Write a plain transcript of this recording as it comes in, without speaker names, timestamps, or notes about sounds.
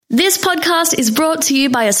This podcast is brought to you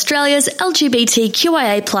by Australia's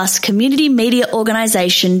LGBTQIA+ community media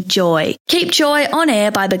organisation, Joy. Keep Joy on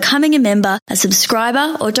air by becoming a member, a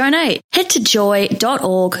subscriber or donate. Head to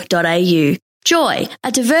joy.org.au. Joy,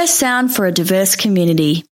 a diverse sound for a diverse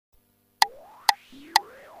community.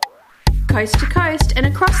 Coast to coast and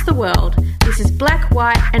across the world, this is Black,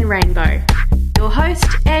 White and Rainbow. Your host,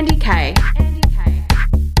 Andy Kay.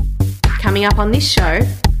 Coming up on this show...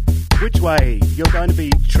 Which way? You're going to be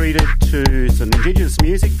treated to some Indigenous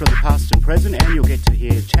music from the past and present, and you'll get to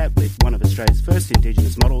hear a chat with one of Australia's first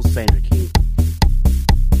Indigenous models, Sandra King.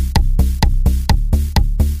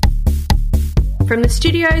 From the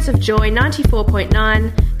studios of Joy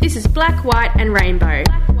 94.9, this is Black, White and Rainbow.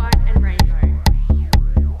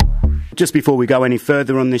 Just before we go any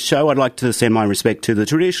further on this show, I'd like to send my respect to the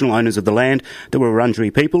traditional owners of the land, the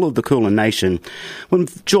Wurundjeri people of the Kulin Nation. When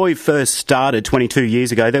Joy first started 22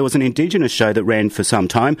 years ago, there was an Indigenous show that ran for some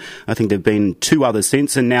time. I think there have been 2 others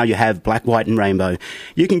since, and now you have Black, White and Rainbow.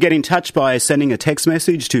 You can get in touch by sending a text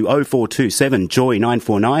message to 0427 Joy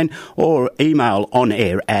 949 or email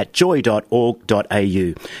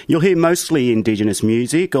onair@joy.org.au. You'll hear mostly Indigenous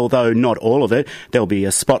music, although not all of it. There'll be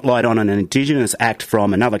a spotlight on an Indigenous act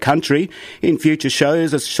from another country. In future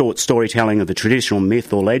shows, a short storytelling of a traditional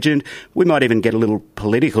myth or legend. We might even get a little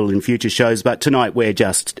political in future shows, but tonight we're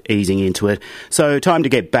just easing into it. So time to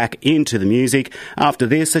get back into the music. After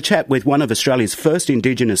this, a chat with one of Australia's first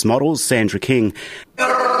Indigenous models, Sandra King.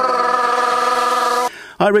 I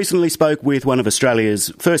recently spoke with one of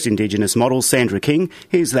Australia's first Indigenous models, Sandra King.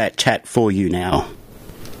 Here's that chat for you now.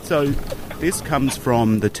 So this comes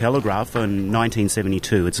from The Telegraph in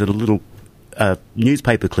 1972. It's a little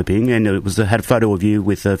newspaper clipping, and it had a photo of you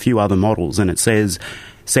with a few other models, and it says,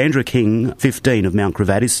 Sandra King, 15, of Mount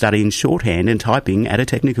Gravatt, is studying shorthand and typing at a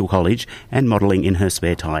technical college and modelling in her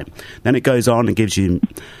spare time. Then it goes on and gives you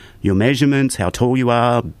your measurements, how tall you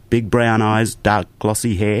are, big brown eyes, dark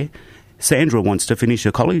glossy hair. Sandra wants to finish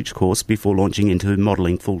a college course before launching into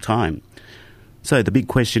modelling full-time. So the big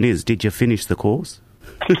question is, did you finish the course?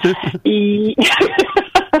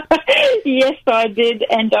 Yes, I did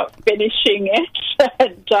end up finishing it.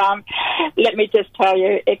 And let me just tell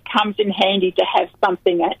you, it comes in handy to have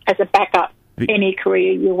something as a backup, any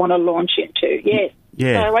career you want to launch into. Yes.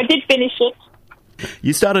 Yeah. So I did finish it.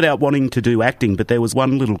 You started out wanting to do acting, but there was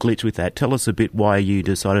one little glitch with that. Tell us a bit why you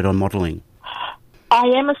decided on modelling. I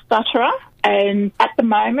am a stutterer, and at the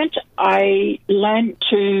moment I learned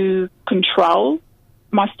to control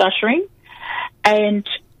my stuttering. And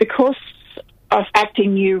because of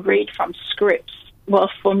acting, you read from scripts. Well,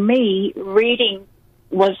 for me, reading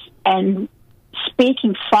was, and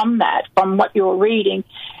speaking from that, from what you're reading,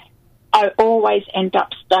 I always end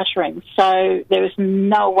up stuttering. So there was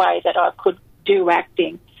no way that I could do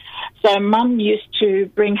acting. So Mum used to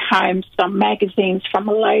bring home some magazines from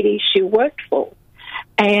a lady she worked for.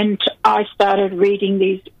 And I started reading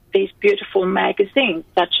these beautiful magazines,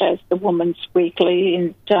 such as the Woman's Weekly,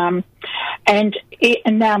 and now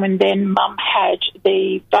and then Mum had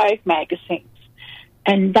the Vogue magazines.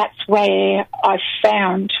 And that's where I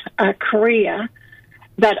found a career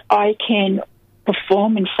that I can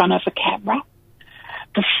perform in front of a camera,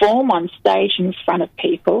 perform on stage in front of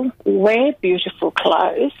people, wear beautiful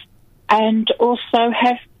clothes, and also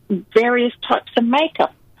have various types of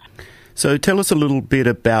makeup. So tell us a little bit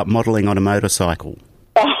about modelling on a motorcycle.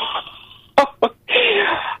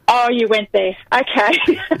 Oh, you went there. Okay.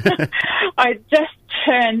 I just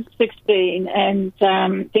turned 16, and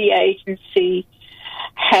the agency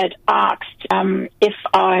had asked if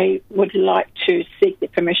I would like to seek the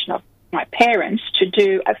permission of my parents to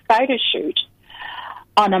do a photo shoot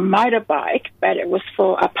on a motorbike, but it was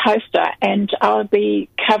for a poster, and I'll be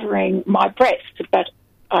covering my breast, but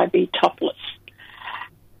I'd be topless.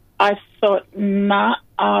 I thought, nah,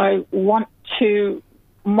 I want to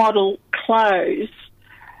model clothes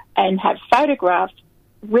and have photographs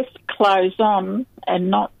with clothes on and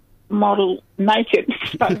not model naked.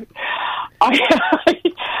 So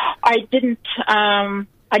I didn't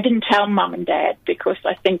tell Mum and Dad, because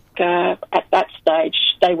I think at that stage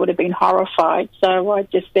they would have been horrified. So I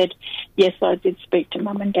just said, yes, I did speak to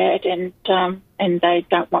Mum and Dad, and they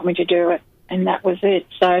don't want me to do it, and that was it.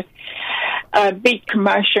 So a big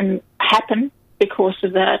commotion happened because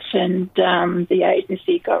of that, and the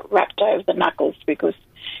agency got wrapped over the knuckles because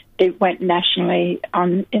it went nationally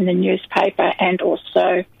in the newspaper, and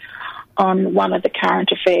also on one of the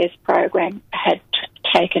current affairs program had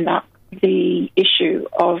taken up the issue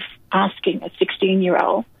of asking a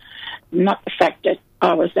 16-year-old, not the fact that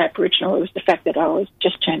I was Aboriginal. It was the fact that I was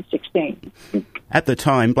just turned 16. At the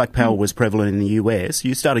time, black power was prevalent in the US.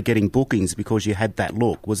 You started getting bookings because you had that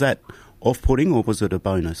look. Was that off-putting or was it a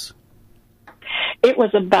bonus? It was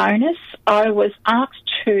a bonus. I was asked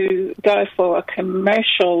to go for a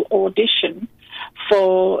commercial audition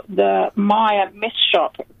for the Maya Mist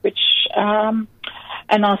Shop, which, and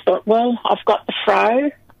I thought, well, I've got the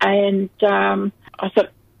fro, and I thought,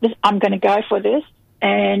 I'm going to go for this.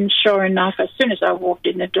 And sure enough, as soon as I walked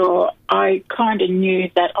in the door, I kind of knew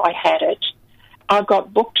that I had it. I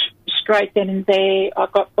got booked straight then and there. I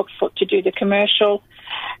got booked to do the commercial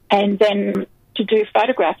and then to do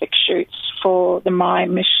photographic shoots for the My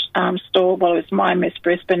Miss store. Well, it was My Miss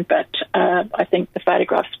Brisbane, but I think the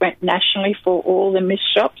photographs went nationally for all the Miss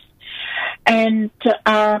shops. And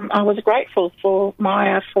I was grateful for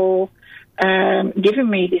Maya for giving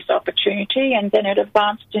me this opportunity, and then it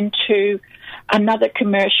advanced into another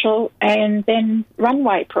commercial and then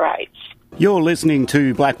runway parades. You're listening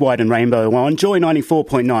to Black, White and Rainbow on Joy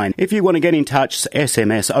 94.9. If you want to get in touch,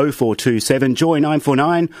 SMS 0427 Joy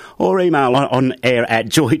 949 or email on air at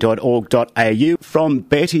joy.org.au. From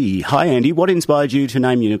Betty. Hi Andy, what inspired you to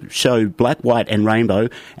name your show Black, White and Rainbow,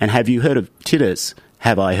 and have you heard of Titus?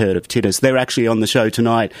 Have I heard of Titus? They're actually on the show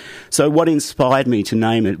tonight. So what inspired me to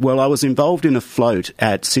name it? Well, I was involved in a float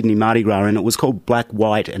at Sydney Mardi Gras and it was called Black,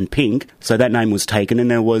 White and Pink. So that name was taken, and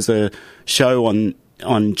there was a show on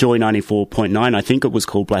Joy 94.9. I think it was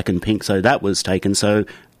called Black and Pink, so that was taken. So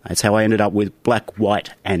that's how I ended up with Black, White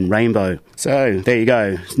and Rainbow. So there you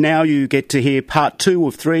go. Now you get to hear part 2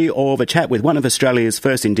 of 3 of a chat with one of Australia's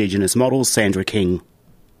first Indigenous models, Sandra King.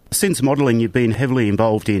 Since modelling, you've been heavily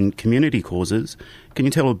involved in community causes. Can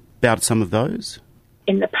you tell about some of those?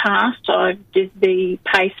 In the past, I did the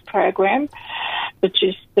PACE program, which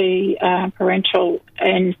is the parental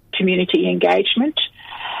and community engagement.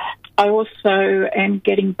 I also am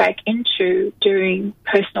getting back into doing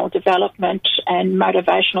personal development and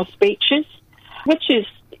motivational speeches, which is,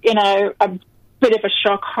 a bit of a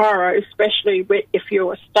shock horror, especially if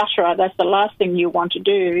you're a stutterer. That's the last thing you want to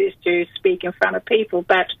do, is to speak in front of people,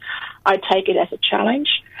 but I take it as a challenge.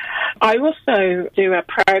 I also do a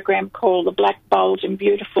program called the Black, Bold and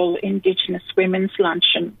Beautiful Indigenous Women's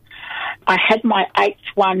Luncheon. I had my 8th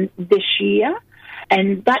one this year,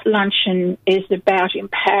 and that luncheon is about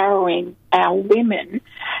empowering our women.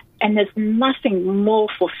 And there's nothing more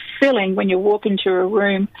fulfilling when you walk into a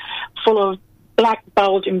room full of black,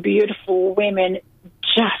 bold and beautiful women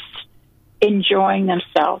just enjoying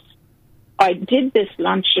themselves. I did this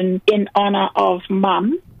luncheon in honour of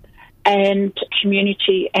Mum and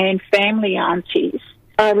community and family aunties.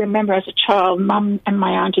 I remember as a child, Mum and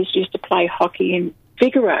my aunties used to play hockey in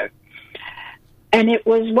Figaro. And it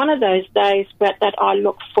was one of those days that I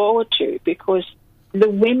look forward to, because the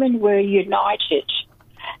women were united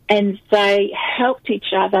and they helped each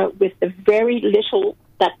other with the very little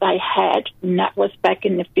that they had, and that was back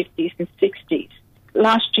in the 50s and 60s.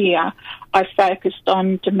 Last year, I focused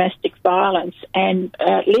on domestic violence and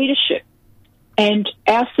leadership. And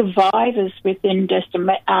our survivors within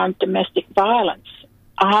domestic violence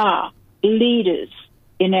are leaders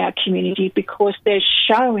in our community, because they're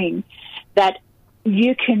showing that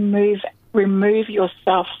you can remove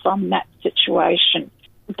yourself from that situation.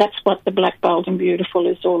 That's what the Black, Bold and Beautiful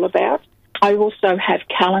is all about. I also have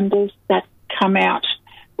calendars that come out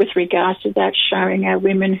with regards to that, showing our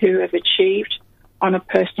women who have achieved on a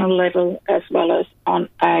personal level as well as on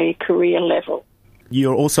a career level.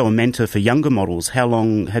 You're also a mentor for younger models. How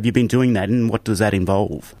long have you been doing that, and what does that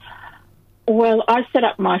involve? Well, I set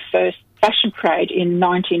up my first fashion parade in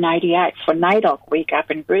 1988 for NAIDOC Week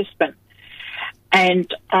up in Brisbane.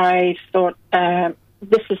 And I thought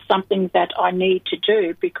this is something that I need to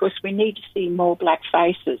do, because we need to see more black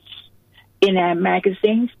faces in our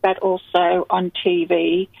magazines, but also on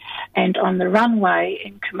TV and on the runway,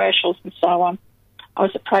 in commercials and so on. I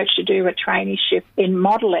was approached to do a traineeship in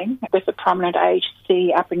modelling with a prominent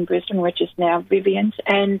agency up in Brisbane, which is now Vivian's.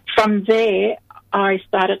 And from there, I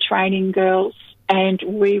started training girls, and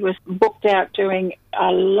we were booked out doing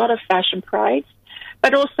a lot of fashion parades.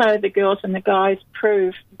 But also the girls and the guys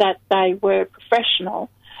proved that they were professional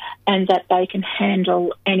and that they can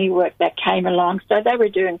handle any work that came along. So they were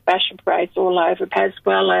doing fashion parades all over, as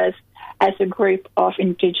well as a group of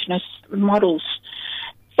Indigenous models.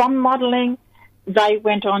 From modelling, they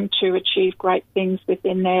went on to achieve great things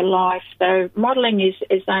within their life. So modelling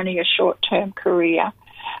is only a short-term career,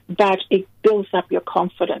 but it builds up your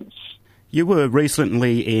confidence. You were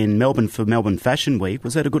recently in Melbourne for Melbourne Fashion Week.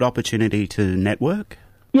 Was that a good opportunity to network?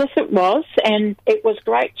 Yes, it was, and it was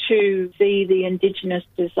great to see the Indigenous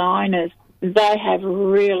designers. They have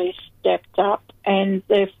really stepped up, and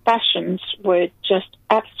their fashions were just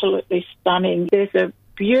absolutely stunning. There's a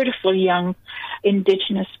beautiful young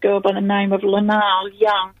Indigenous girl by the name of Lanal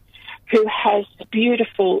Young who has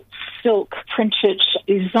beautiful silk printed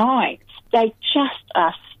designs. They just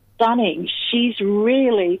are stunning. She's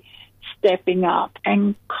really stepping up.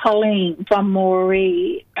 And Colleen from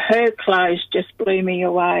Moree, her clothes just blew me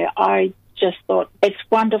away. I just thought it's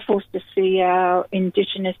wonderful to see our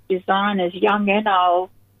Indigenous designers, young and old,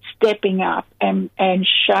 stepping up and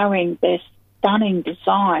showing their stunning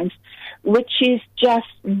designs, which is just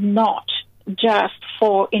not just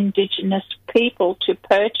for Indigenous people to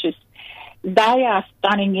purchase. They are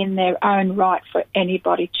stunning in their own right for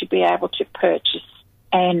anybody to be able to purchase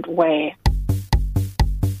and wear.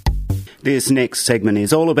 This next segment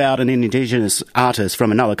is all about an Indigenous artist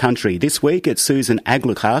from another country. This week it's Susan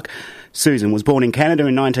Aglukark. Susan was born in Canada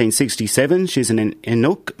in 1967. She's an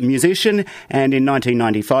Inuk musician, and in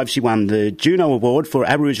 1995 she won the Juno Award for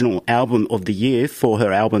Aboriginal Album of the Year for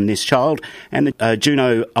her album This Child, and the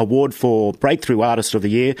Juno Award for Breakthrough Artist of the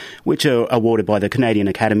Year, which are awarded by the Canadian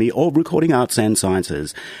Academy of Recording Arts and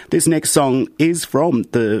Sciences. This next song is from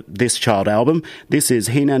the This Child album. This is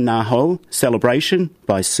Hina Naho Celebration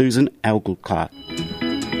by Susan Aglukark.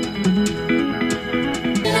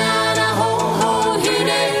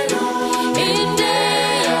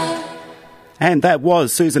 And that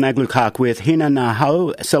was Susan Aglukark with Hina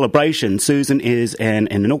Naho Celebration. Susan is an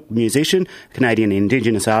Inuk musician, Canadian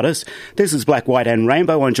Indigenous artist. This is Black, White and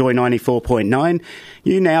Rainbow on Joy 94.9.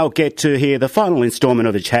 You now get to hear the final instalment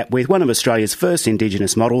of a chat with one of Australia's first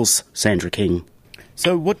Indigenous models, Sandra King.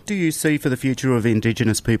 So what do you see for the future of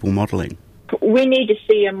Indigenous people modelling? We need to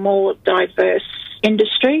see a more diverse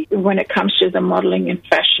industry when it comes to the modelling and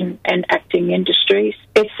fashion and acting industries.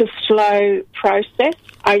 It's a slow process.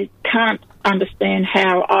 I can't understand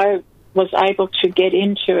how I was able to get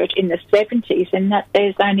into it in the 70s, and that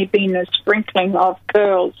there's only been a sprinkling of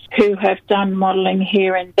girls who have done modelling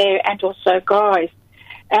here and there, and also guys.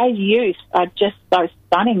 Our youth are just so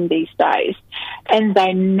stunning these days, and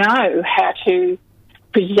they know how to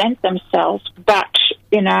present themselves, but,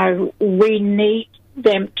 you know, we need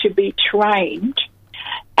them to be trained.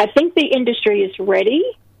 I think the industry is ready,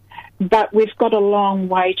 but we've got a long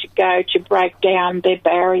way to go to break down the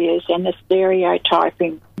barriers and the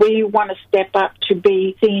stereotyping. We want to step up to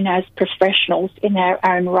be seen as professionals in our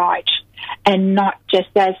own right and not just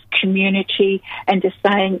as community and just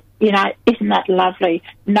saying, you know, isn't that lovely?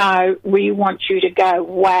 No, we want you to go,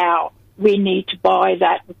 wow, we need to buy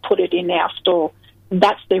that and put it in our store.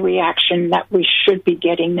 That's the reaction that we should be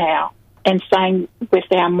getting now. And saying with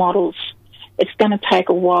our models, it's going to take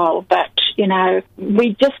a while, but, you know,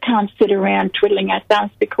 we just can't sit around twiddling our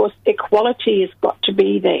thumbs because equality has got to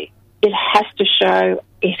be there. It has to show,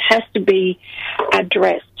 it has to be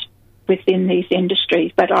addressed within these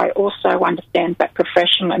industries. But I also understand that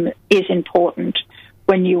professionalism is important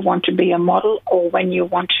when you want to be a model or when you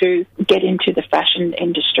want to get into the fashion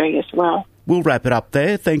industry as well. We'll wrap it up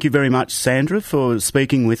there. Thank you very much, Sandra, for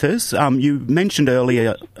speaking with us. You mentioned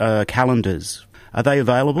earlier calendars. Are they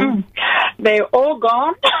available? They're all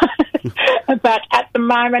gone, but at the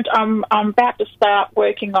moment I'm about to start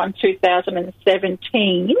working on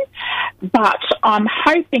 2017, but I'm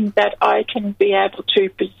hoping that I can be able to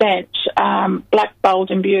present Black, Bold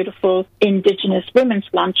and Beautiful Indigenous Women's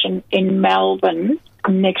Luncheon in Melbourne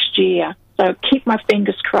next year. So keep my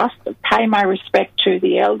fingers crossed, pay my respect to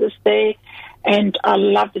the elders there, and I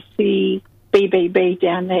love to see BBB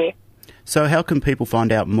down there. So how can people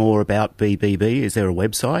find out more about BBB? Is there a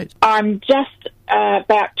website? I'm just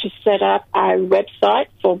about to set up a website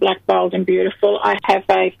for Black, Bold and Beautiful. I have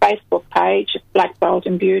a Facebook page, Black, Bold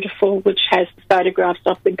and Beautiful, which has photographs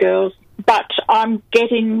of the girls. But I'm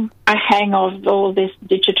getting a hang of all this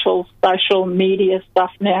digital social media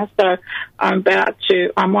stuff now. So I'm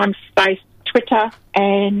on Twitter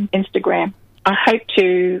and Instagram. I hope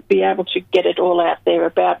to be able to get it all out there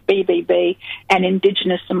about BBB and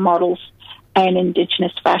Indigenous models and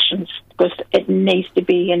Indigenous fashions, because it needs to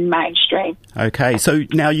be in mainstream. Okay, so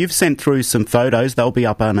now you've sent through some photos. They'll be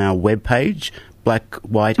up on our webpage, Black,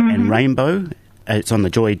 White and Rainbow. It's on the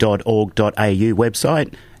joy.org.au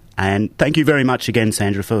website. And thank you very much again,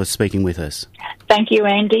 Sandra, for speaking with us. Thank you,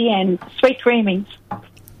 Andy, and sweet dreamings.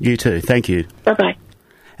 You too. Thank you. Bye-bye.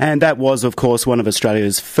 And that was, of course, one of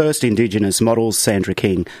Australia's first Indigenous models, Sandra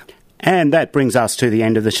King. And that brings us to the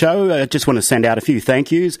end of the show. I just want to send out a few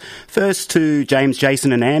thank yous. First to James,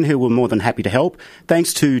 Jason and Anne, who were more than happy to help.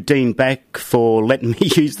 Thanks to Dean Beck for letting me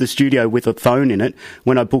use the studio with a phone in it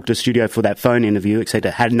when I booked a studio for that phone interview, except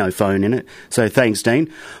it had no phone in it. So thanks,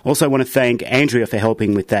 Dean. Also want to thank Andrea for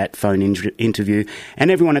helping with that phone interview, and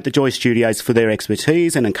everyone at the Joy Studios for their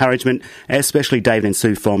expertise and encouragement, especially David and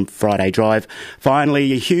Sue from Friday Drive.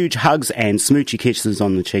 Finally, huge hugs and smoochy kisses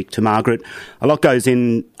on the cheek to Margaret. A lot goes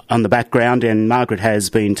in on the background, and Margaret has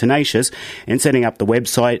been tenacious in setting up the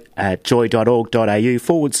website at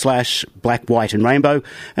joy.org.au/black, white and rainbow,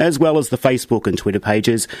 as well as the Facebook and Twitter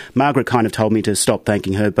pages. Margaret kind of told me to stop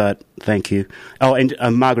thanking her, but thank you. Oh, and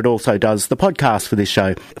Margaret also does the podcast for this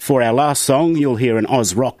show. For our last song, you'll hear an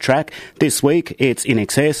Oz rock track. This week, it's In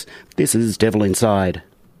Excess. This is Devil Inside.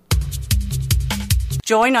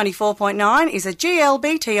 Joy 94.9 is a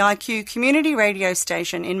GLBTIQ community radio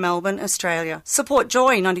station in Melbourne, Australia. Support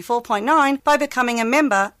Joy 94.9 by becoming a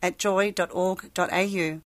member at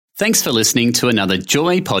joy.org.au. Thanks for listening to another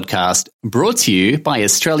Joy podcast brought to you by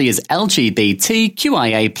Australia's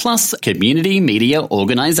LGBTQIA+ community media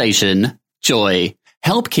organisation, Joy.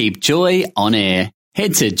 Help keep Joy on air.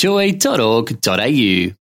 Head to joy.org.au.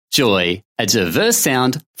 Joy, a diverse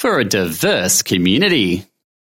sound for a diverse community.